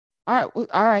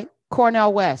All right.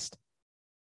 Cornel West.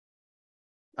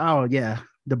 Oh yeah,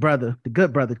 the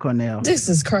good brother Cornel. This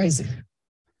is crazy.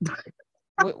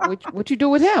 What you do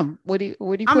with him? What do you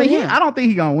I put mean, him? I don't think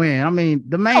he's gonna win. I mean,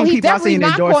 the main he's people I definitely seen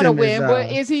not endorse going to him win.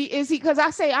 But is he? Because I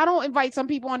say I don't invite some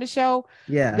people on the show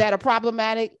that are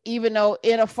problematic, even though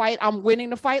in a fight I'm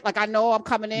winning the fight. Like I know I'm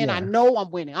coming in, I know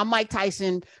I'm winning. I'm Mike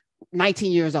Tyson,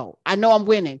 19 years old. I know I'm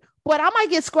winning, but I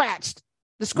might get scratched.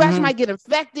 The scratch might get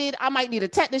infected. I might need a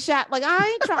tetanus shot. Like I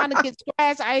ain't trying to get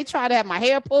scratched. I ain't trying to have my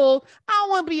hair pulled. I don't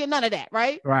want to be in none of that,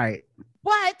 right? Right.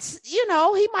 But he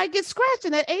might get scratched,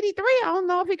 and at 83, I don't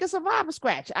know if he can survive a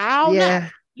scratch. I don't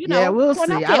know. We'll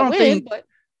see.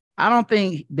 I don't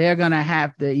think they're gonna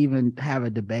have to even have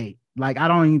a debate. Like I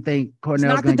don't even think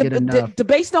Cornel's gonna get enough.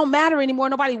 Debates don't matter anymore.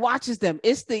 Nobody watches them.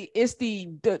 It's the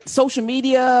social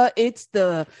media. It's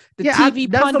the TV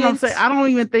that's pundits. What I'm saying. I don't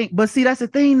even think. But see, that's the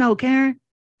thing, though, Karen.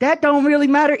 That don't really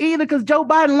matter either because Joe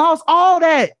Biden lost all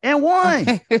that and won.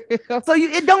 So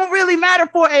it don't really matter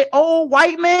for an old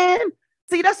white man.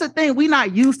 See, that's the thing. We're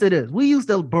not used to this. We used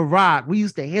to Barack. We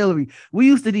used to Hillary. We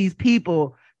used to these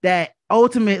people that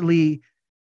ultimately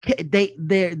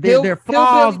their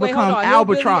flaws become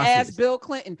albatrosses. Ass Bill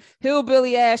Clinton,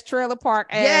 hillbilly ass trailer park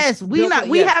ass. Yes,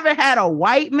 we haven't had a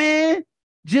white man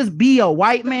just be a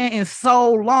white man in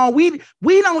so long. We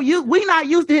not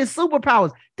used to his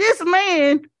superpowers. This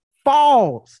man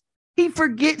falls. He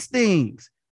forgets things.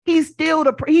 He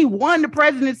won the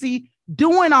presidency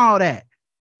doing all that.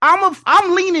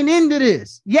 I'm leaning into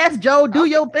this. Yes, Joe, do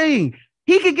your thing.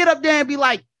 He could get up there and be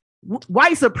like,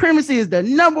 white supremacy is the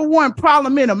number one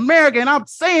problem in America. And I'm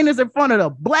saying this in front of the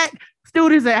black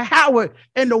students at Howard,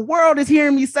 and the world is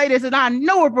hearing me say this. And I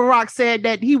know if Barack said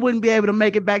that, he wouldn't be able to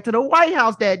make it back to the White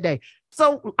House that day.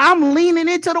 So I'm leaning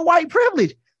into the white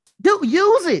privilege.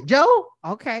 Use it, Joe.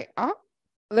 Okay.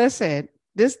 Listen,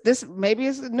 this maybe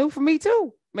it's new for me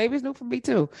too. I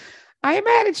ain't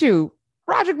mad at you.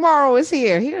 Roderick Morrow is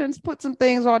here. He didn't put some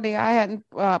things on there I hadn't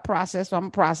processed. So I'm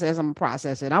gonna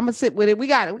process it. I'm gonna sit with it. We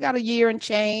got a year and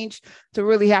change to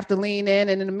really have to lean in.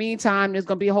 And in the meantime, there's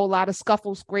gonna be a whole lot of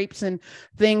scuffle, scrapes, and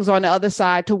things on the other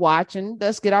side to watch. And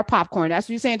let's get our popcorn. That's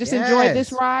what you're saying. Just enjoy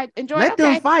this ride. Let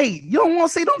them fight. You don't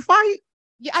want to see them fight?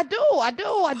 Yeah, I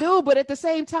do. But at the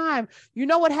same time, you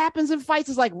know what happens in fights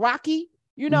is like Rocky.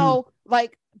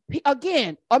 Like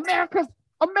again,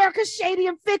 America's shady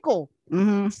and fickle.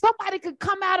 Mm-hmm. Somebody could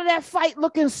come out of that fight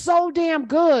looking so damn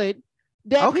good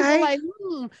that people are like,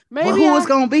 maybe. But who it's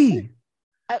gonna be,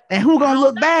 and who gonna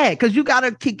look bad? Because you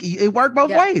gotta kick it. Work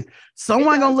both ways.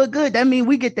 Someone gonna look good. That means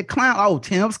we get the clown. Oh,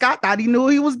 Tim Scott thought he knew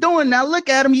what he was doing. Now look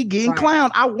at him. He getting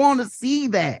clowned. I want to see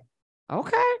that.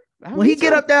 Okay. When he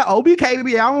get up there, OBK,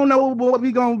 I don't know what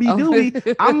we gonna be doing.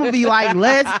 I'm gonna be like,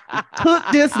 let's cook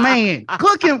this man.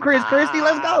 Cook him, Christie.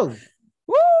 Let's go.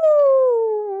 Woo!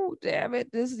 Damn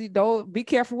it! Don't be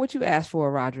careful what you ask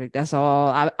for, Roderick. That's all.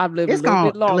 I've lived a little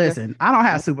bit longer. Listen, I don't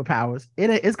have superpowers.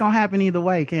 It's gonna happen either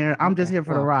way, Karen. I'm just here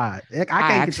for the ride. I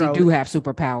can't control. I do have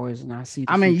superpowers, and I see.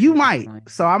 I mean, you might.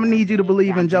 So I'm gonna need you to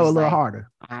believe in Joe a little harder.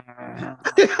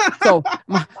 So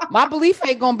my belief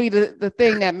ain't gonna be the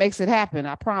thing that makes it happen.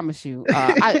 I promise you.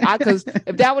 Because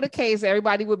if that were the case,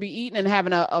 everybody would be eating and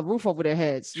having a roof over their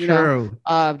heads.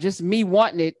 Just me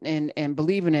wanting it and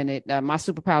believing in it. My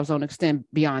superpowers don't extend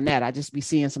beyond that. I just be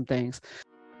seeing some things.